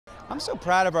I'm so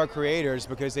proud of our creators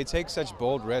because they take such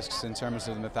bold risks in terms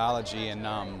of the mythology, and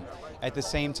at the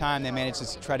same time they manage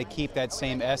to try to keep that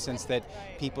same essence that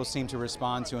people seem to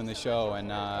respond to in the show. And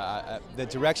the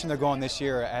direction they're going this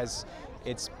year, as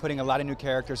it's putting a lot of new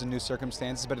characters and new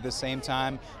circumstances, but at the same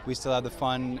time we still have the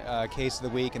fun case of the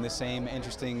week and the same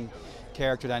interesting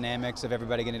character dynamics of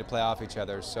everybody getting to play off each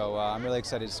other. So I'm really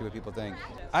excited to see what people think.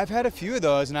 I've had a few of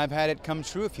those, and I've had it come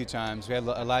true a few times. We had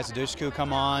Eliza Dushku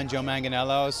come on, Joe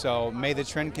Manganiello, so may the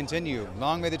trend continue.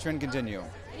 Long may the trend continue.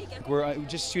 We're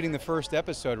just shooting the first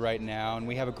episode right now, and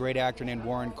we have a great actor named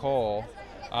Warren Cole,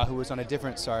 who was on a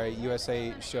different,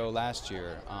 USA show last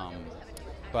year.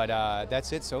 But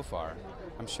that's it so far.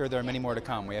 I'm sure there are many more to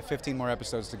come. We have 15 more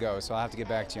episodes to go, so I'll have to get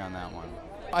back to you on that one.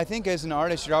 I think as an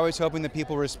artist, you're always hoping that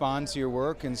people respond to your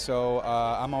work, and so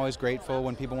I'm always grateful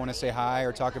when people want to say hi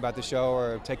or talk about the show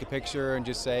or take a picture and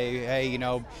just say, hey, you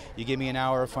know, you give me an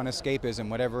hour of fun escapism,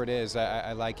 whatever it is.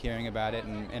 I like hearing about it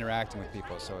and interacting with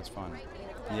people, so it's fun.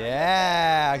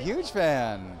 Yeah, huge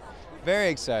fan. Very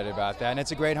excited about that, and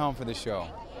it's a great home for the show.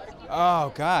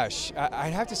 Oh gosh,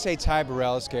 I'd have to say Ty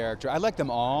Burrell's character. I like them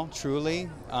all, truly,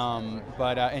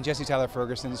 and Jesse Tyler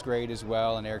Ferguson's great as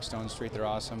well, and Eric Stonestreet, they're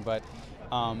awesome, but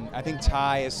I think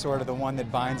Ty is sort of the one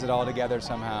that binds it all together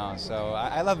somehow, so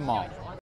I love them all.